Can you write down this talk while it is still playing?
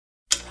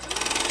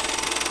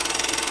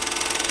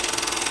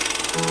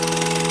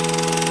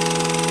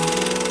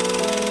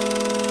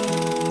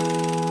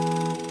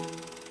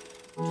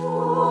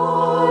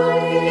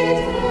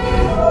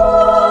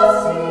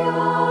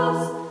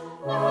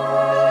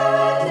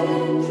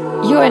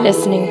You are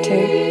listening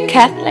to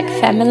Catholic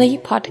Family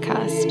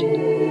Podcast.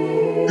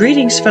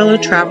 Greetings, fellow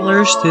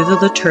travelers through the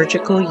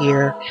liturgical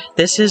year.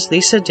 This is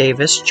Lisa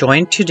Davis,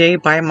 joined today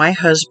by my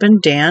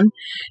husband, Dan,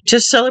 to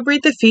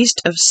celebrate the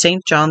feast of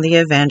St. John the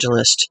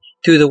Evangelist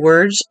through the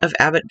words of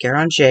Abbot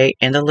Guéranger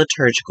in the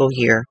liturgical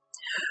year.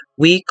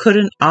 We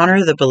couldn't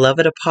honor the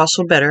beloved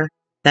apostle better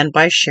than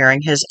by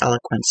sharing his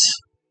eloquence.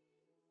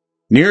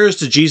 Nearest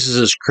to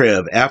Jesus'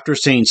 crib, after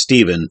St.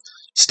 Stephen,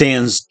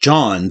 stands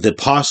John, the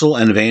apostle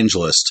and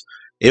evangelist.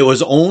 It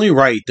was only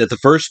right that the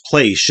first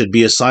place should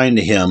be assigned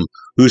to him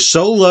who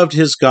so loved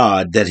his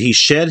God that he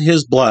shed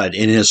his blood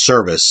in his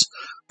service.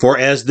 For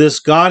as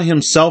this God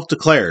himself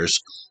declares,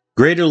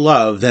 greater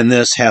love than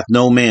this hath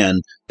no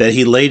man, that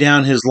he lay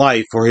down his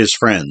life for his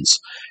friends.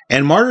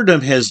 And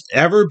martyrdom has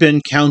ever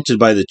been counted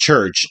by the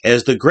Church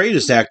as the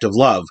greatest act of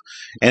love,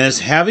 and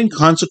as having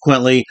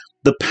consequently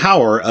the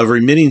power of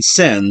remitting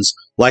sins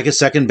like a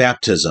second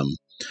baptism.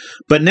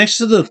 But next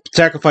to the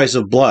sacrifice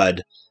of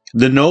blood,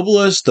 the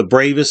noblest, the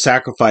bravest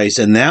sacrifice,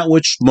 and that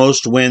which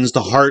most wins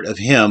the heart of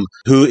him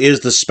who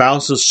is the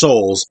spouse of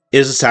souls,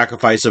 is the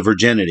sacrifice of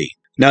virginity.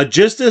 Now,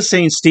 just as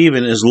St.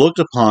 Stephen is looked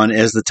upon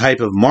as the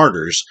type of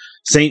martyrs,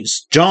 St.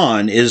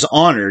 John is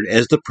honored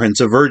as the Prince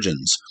of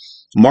Virgins.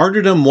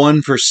 Martyrdom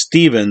won for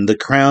Stephen the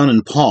crown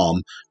and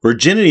palm.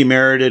 Virginity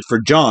merited for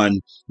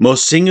John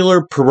most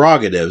singular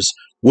prerogatives,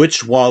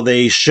 which, while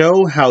they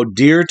show how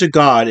dear to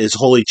God is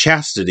holy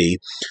chastity,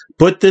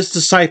 put this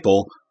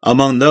disciple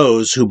among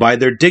those who by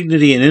their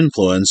dignity and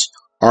influence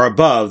are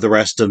above the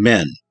rest of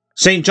men.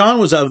 St. John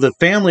was of the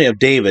family of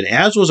David,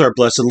 as was our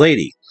Blessed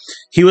Lady.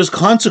 He was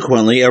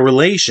consequently a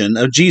relation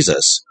of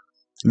Jesus.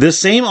 This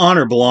same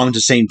honor belonged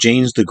to St.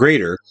 James the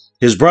Greater,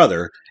 his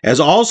brother, as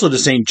also to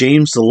St.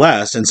 James the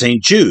Less and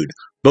St. Jude,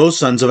 both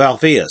sons of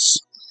Alphaeus.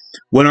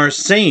 When our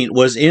saint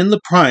was in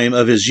the prime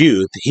of his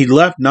youth, he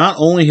left not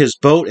only his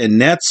boat and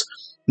nets,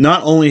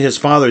 not only his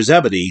father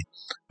Zebedee,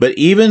 but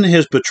even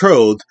his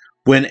betrothed,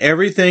 when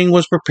everything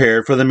was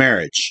prepared for the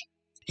marriage.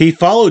 He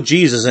followed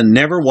Jesus and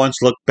never once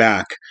looked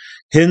back,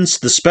 hence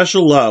the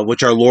special love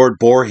which our Lord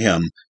bore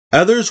him.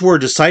 Others were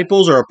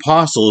disciples or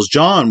apostles.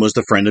 John was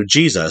the friend of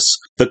Jesus.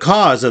 The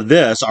cause of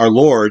this, our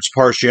Lord's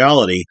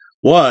partiality,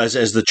 was,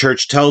 as the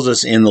Church tells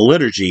us in the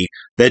liturgy,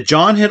 that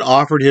John had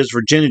offered his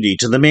virginity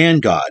to the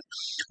man-God.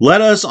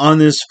 Let us, on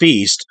this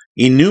feast,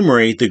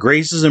 enumerate the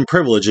graces and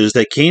privileges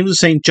that came to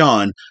St.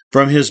 John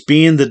from his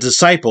being the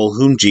disciple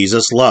whom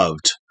Jesus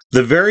loved.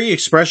 The very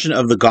expression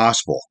of the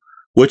gospel,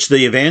 which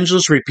the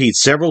evangelist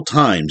repeats several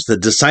times, the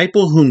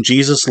disciple whom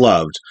Jesus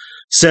loved,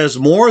 says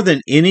more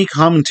than any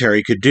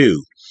commentary could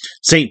do.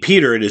 St.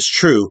 Peter, it is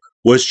true,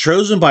 was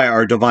chosen by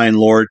our divine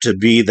Lord to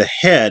be the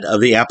head of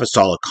the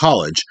apostolic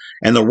college,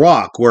 and the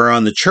rock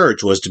whereon the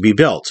church was to be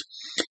built.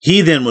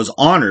 He then was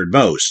honored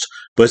most,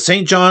 but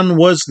St. John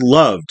was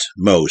loved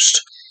most.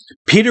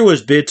 Peter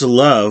was bid to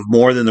love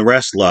more than the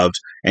rest loved,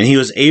 and he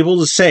was able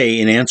to say,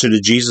 in answer to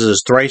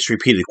Jesus'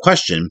 thrice-repeated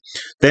question,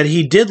 that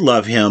he did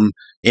love him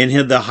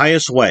in the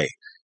highest way.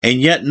 And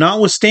yet,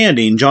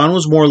 notwithstanding, John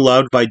was more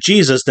loved by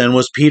Jesus than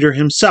was Peter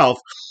himself,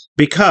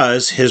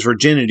 because his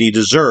virginity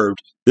deserved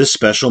this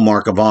special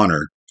mark of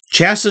honor.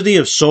 Chastity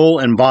of soul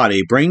and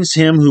body brings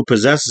him who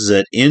possesses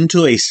it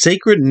into a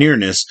sacred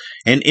nearness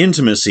and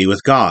intimacy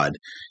with God.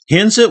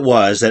 Hence it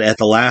was that at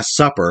the Last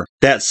Supper,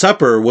 that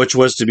supper which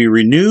was to be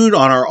renewed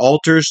on our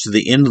altars to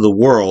the end of the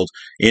world,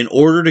 in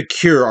order to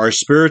cure our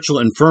spiritual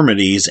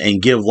infirmities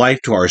and give life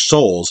to our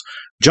souls,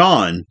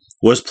 John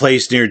was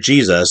placed near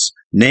Jesus,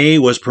 nay,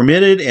 was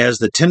permitted as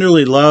the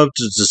tenderly loved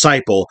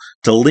disciple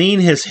to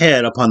lean his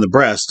head upon the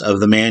breast of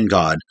the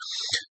man-God.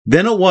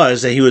 Then it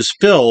was that he was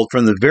filled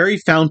from the very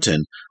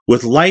fountain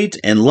with light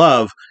and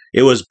love.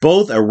 It was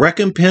both a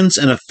recompense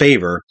and a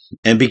favor,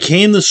 and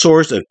became the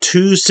source of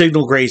two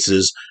signal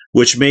graces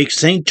which make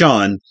St.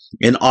 John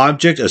an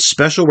object of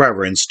special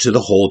reverence to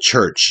the whole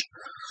Church.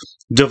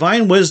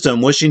 Divine wisdom,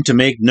 wishing to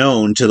make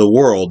known to the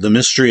world the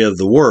mystery of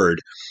the Word,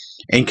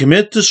 and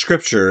commit to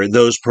Scripture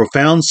those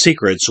profound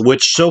secrets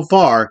which so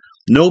far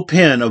no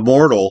pen of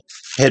mortal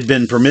had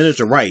been permitted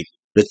to write,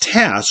 the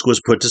task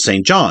was put to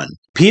St. John.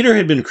 Peter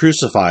had been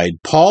crucified,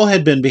 Paul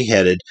had been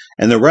beheaded,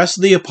 and the rest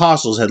of the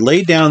apostles had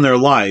laid down their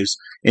lives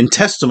in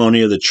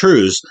testimony of the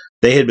truths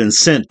they had been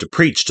sent to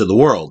preach to the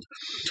world.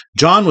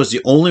 John was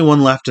the only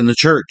one left in the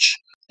Church.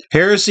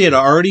 Heresy had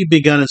already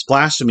begun its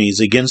blasphemies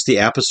against the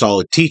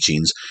apostolic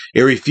teachings.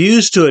 It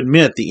refused to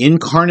admit the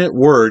incarnate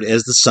Word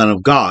as the Son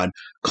of God,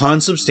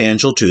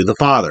 consubstantial to the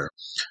Father.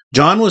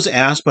 John was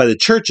asked by the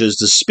churches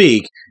to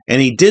speak,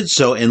 and he did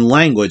so in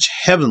language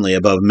heavenly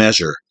above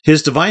measure.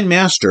 His divine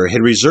master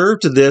had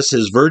reserved to this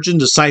his virgin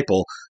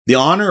disciple the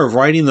honor of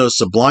writing those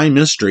sublime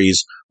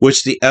mysteries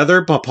which the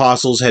other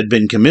apostles had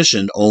been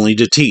commissioned only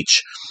to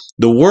teach.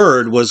 The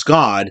Word was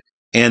God,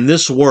 and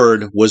this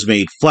Word was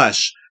made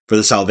flesh for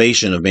the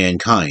salvation of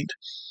mankind.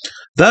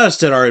 Thus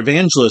did our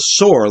evangelist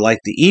soar like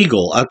the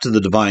eagle up to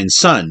the divine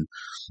Son,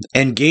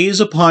 and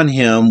gaze upon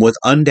him with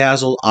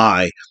undazzled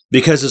eye,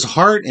 because his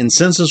heart and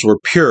senses were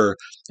pure,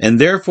 and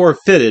therefore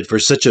fitted for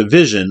such a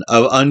vision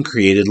of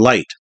uncreated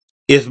light.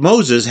 If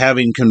Moses,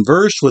 having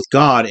conversed with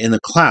God in the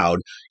cloud,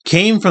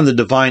 came from the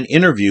divine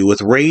interview with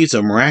rays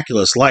of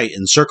miraculous light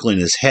encircling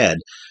his head,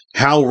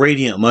 how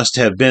radiant must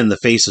have been the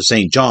face of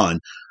St. John,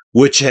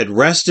 which had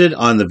rested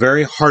on the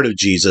very heart of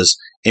Jesus,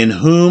 in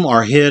whom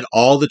are hid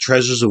all the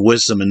treasures of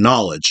wisdom and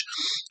knowledge.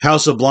 How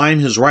sublime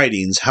his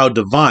writings, how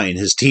divine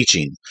his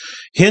teaching.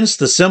 Hence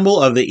the symbol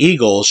of the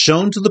eagle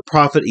shown to the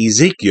prophet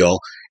Ezekiel,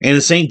 and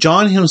to St.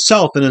 John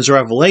himself in his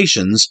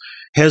revelations,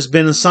 has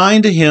been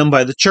assigned to him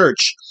by the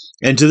Church,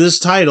 and to this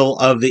title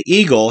of the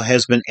eagle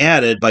has been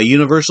added by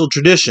universal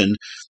tradition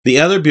the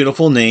other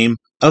beautiful name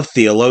of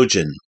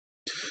theologian.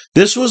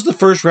 This was the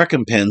first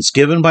recompense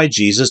given by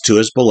Jesus to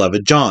his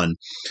beloved John,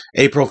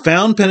 a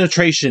profound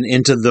penetration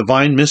into the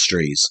divine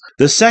mysteries.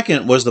 The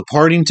second was the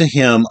parting to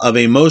him of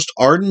a most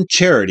ardent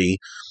charity,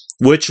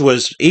 which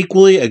was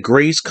equally a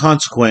grace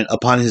consequent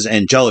upon his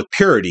angelic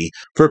purity,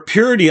 for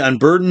purity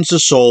unburdens the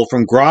soul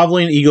from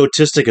groveling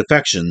egotistic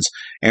affections,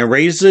 and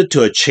raises it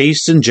to a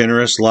chaste and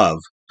generous love.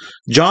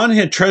 John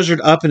had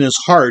treasured up in his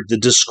heart the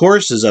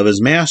discourses of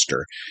his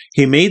Master.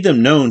 He made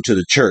them known to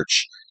the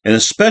Church, and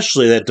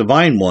especially that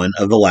divine one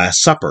of the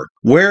Last Supper,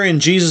 wherein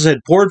Jesus had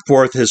poured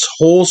forth his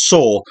whole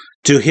soul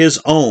to his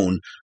own,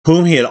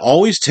 whom he had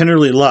always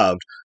tenderly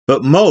loved,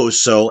 but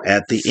most so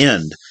at the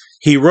end.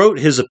 He wrote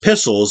his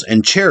epistles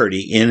and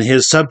charity in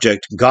his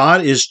subject,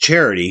 God is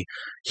charity.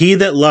 He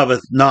that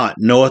loveth not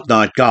knoweth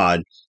not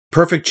God.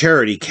 Perfect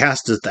charity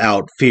casteth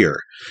out fear.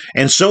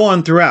 And so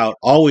on throughout,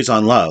 always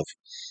on love.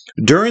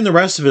 During the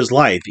rest of his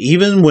life,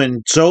 even when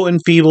so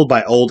enfeebled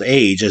by old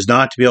age as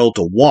not to be able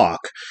to walk,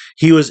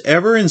 he was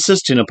ever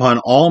insisting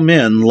upon all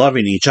men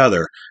loving each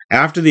other,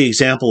 after the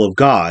example of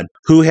God,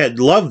 who had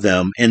loved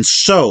them and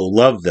so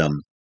loved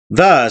them.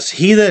 Thus,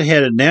 he that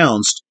had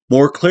announced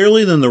more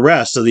clearly than the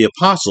rest of the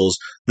apostles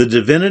the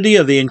divinity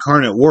of the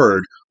incarnate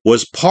Word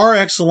was par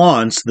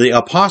excellence the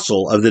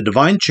apostle of the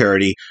divine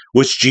charity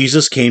which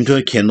Jesus came to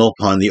enkindle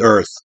upon the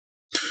earth.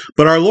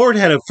 But our Lord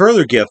had a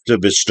further gift to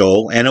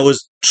bestow, and it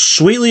was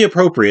sweetly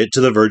appropriate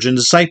to the virgin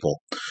disciple.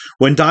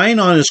 When dying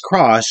on his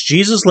cross,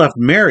 Jesus left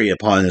Mary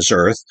upon this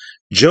earth.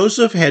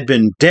 Joseph had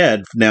been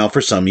dead now for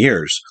some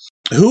years.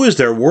 Who is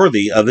there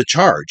worthy of the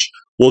charge?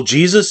 Will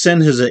Jesus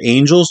send his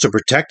angels to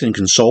protect and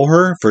console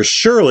her? For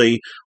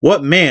surely,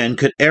 what man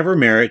could ever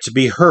merit to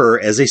be her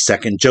as a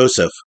second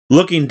Joseph?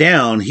 Looking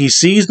down, he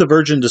sees the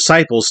virgin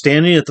disciple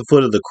standing at the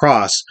foot of the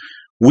cross.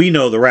 We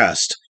know the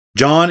rest.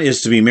 John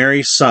is to be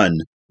Mary's son.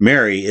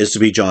 Mary is to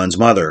be John's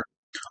mother.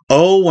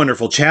 Oh,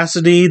 wonderful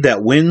chastity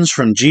that wins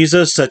from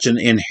Jesus such an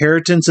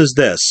inheritance as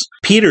this.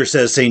 Peter,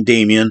 says St.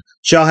 Damien,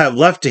 shall have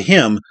left to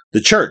him the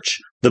church,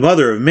 the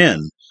mother of men.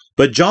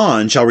 But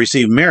John shall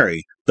receive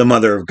Mary, the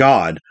mother of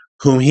God,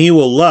 whom he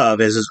will love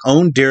as his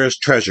own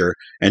dearest treasure,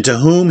 and to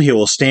whom he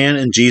will stand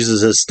in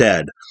Jesus'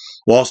 stead,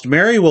 whilst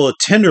Mary will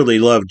tenderly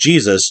love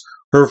Jesus,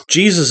 her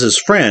Jesus'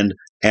 friend,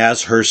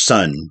 as her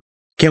son.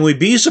 Can we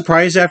be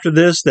surprised after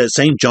this that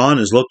St. John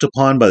is looked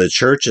upon by the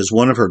Church as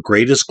one of her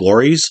greatest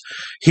glories?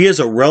 He is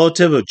a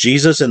relative of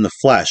Jesus in the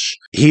flesh.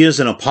 He is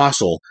an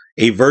apostle,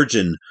 a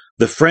virgin,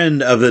 the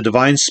friend of the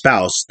divine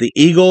spouse, the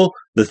eagle,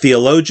 the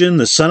theologian,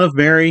 the son of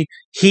Mary.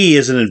 He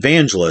is an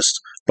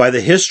evangelist. By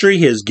the history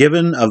he has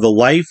given of the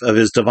life of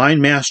his divine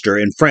master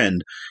and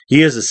friend,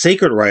 he is a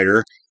sacred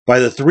writer. By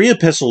the 3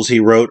 epistles he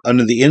wrote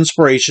under the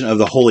inspiration of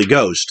the Holy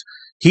Ghost,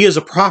 he is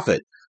a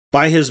prophet.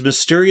 By his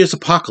mysterious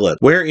apocalypse,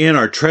 wherein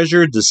are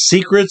treasured the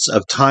secrets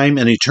of time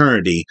and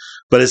eternity.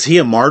 But is he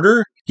a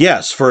martyr?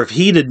 Yes, for if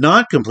he did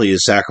not complete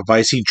his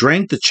sacrifice, he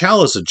drank the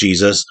chalice of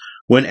Jesus,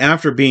 when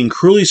after being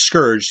cruelly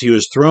scourged, he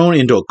was thrown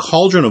into a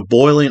cauldron of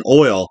boiling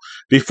oil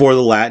before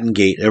the Latin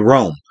gate of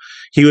Rome.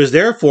 He was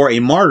therefore a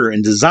martyr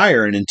in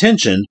desire and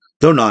intention,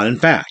 though not in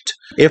fact.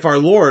 If our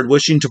Lord,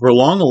 wishing to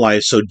prolong a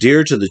life so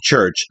dear to the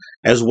Church,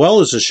 as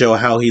well as to show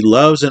how he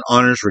loves and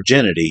honors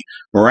virginity,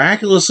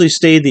 miraculously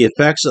stayed the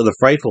effects of the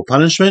frightful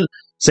punishment,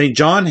 St.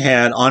 John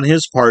had on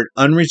his part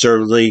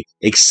unreservedly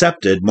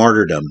accepted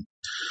martyrdom.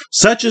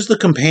 Such is the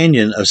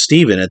companion of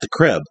Stephen at the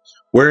crib,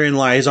 wherein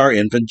lies our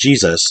infant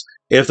Jesus.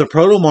 If the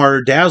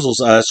proto-martyr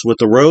dazzles us with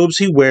the robes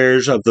he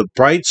wears of the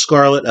bright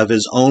scarlet of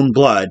his own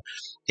blood,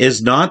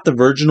 is not the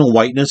virginal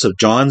whiteness of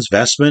John's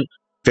vestment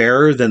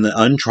fairer than the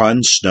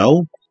untrodden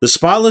snow? The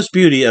spotless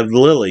beauty of the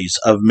lilies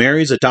of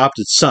Mary's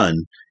adopted son,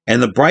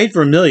 and the bright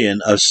vermilion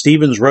of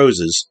Stephen's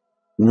roses,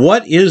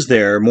 what is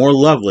there more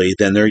lovely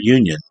than their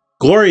union?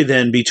 Glory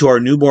then be to our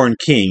newborn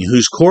King,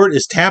 whose court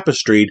is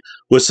tapestried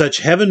with such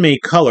heaven-made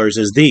colors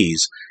as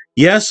these.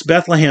 Yes,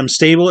 Bethlehem's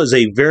stable is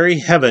a very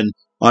heaven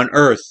on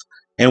earth,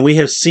 and we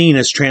have seen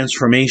its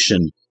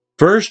transformation.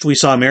 First, we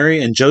saw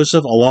Mary and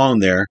Joseph along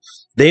there.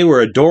 They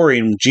were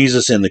adoring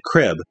Jesus in the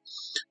crib.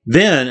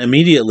 Then,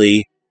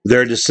 immediately,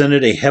 there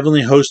descended a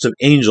heavenly host of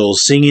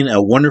angels singing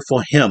a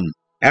wonderful hymn.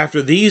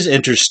 After these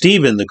enter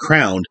Stephen the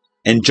crowned,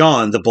 and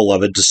John the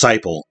beloved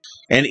disciple.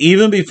 And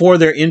even before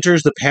there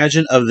enters the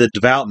pageant of the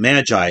devout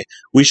magi,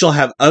 we shall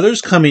have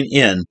others coming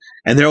in,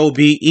 and there will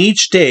be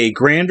each day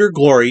grander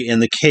glory in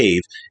the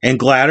cave, and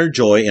gladder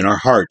joy in our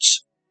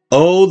hearts.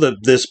 Oh,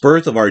 this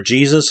birth of our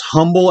Jesus,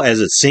 humble as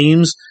it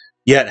seems,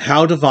 Yet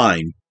how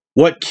divine!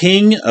 What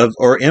king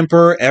or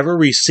emperor ever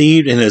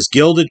received in his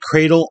gilded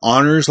cradle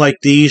honors like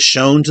these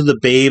shown to the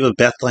babe of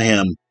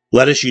Bethlehem?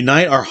 Let us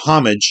unite our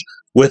homage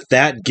with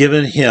that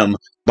given him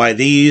by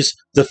these,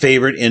 the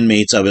favored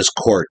inmates of his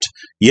court.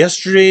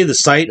 Yesterday, the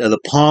sight of the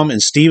palm in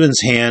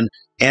Stephen's hand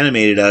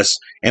animated us,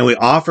 and we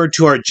offered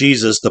to our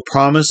Jesus the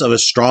promise of a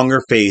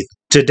stronger faith.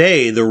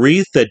 Today, the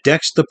wreath that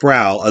decks the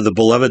brow of the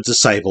beloved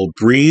disciple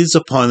breathes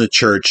upon the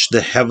church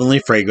the heavenly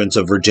fragrance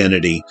of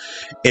virginity.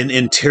 An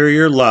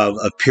interior love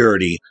of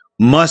purity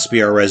must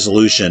be our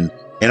resolution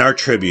and our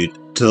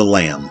tribute to the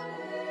Lamb.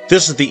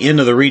 This is the end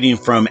of the reading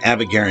from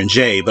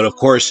Abigail, but of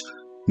course,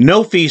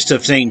 no feast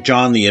of St.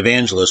 John the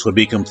Evangelist would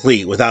be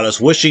complete without us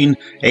wishing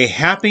a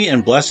happy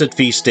and blessed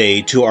feast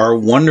day to our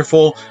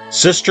wonderful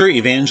Sister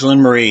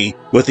Evangeline Marie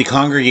with the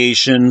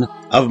Congregation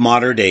of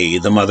Mater Dei,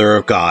 the Mother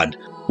of God.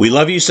 We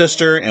love you,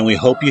 sister, and we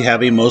hope you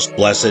have a most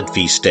blessed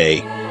feast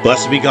day.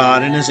 Blessed be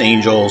God and his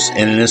angels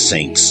and in his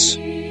saints.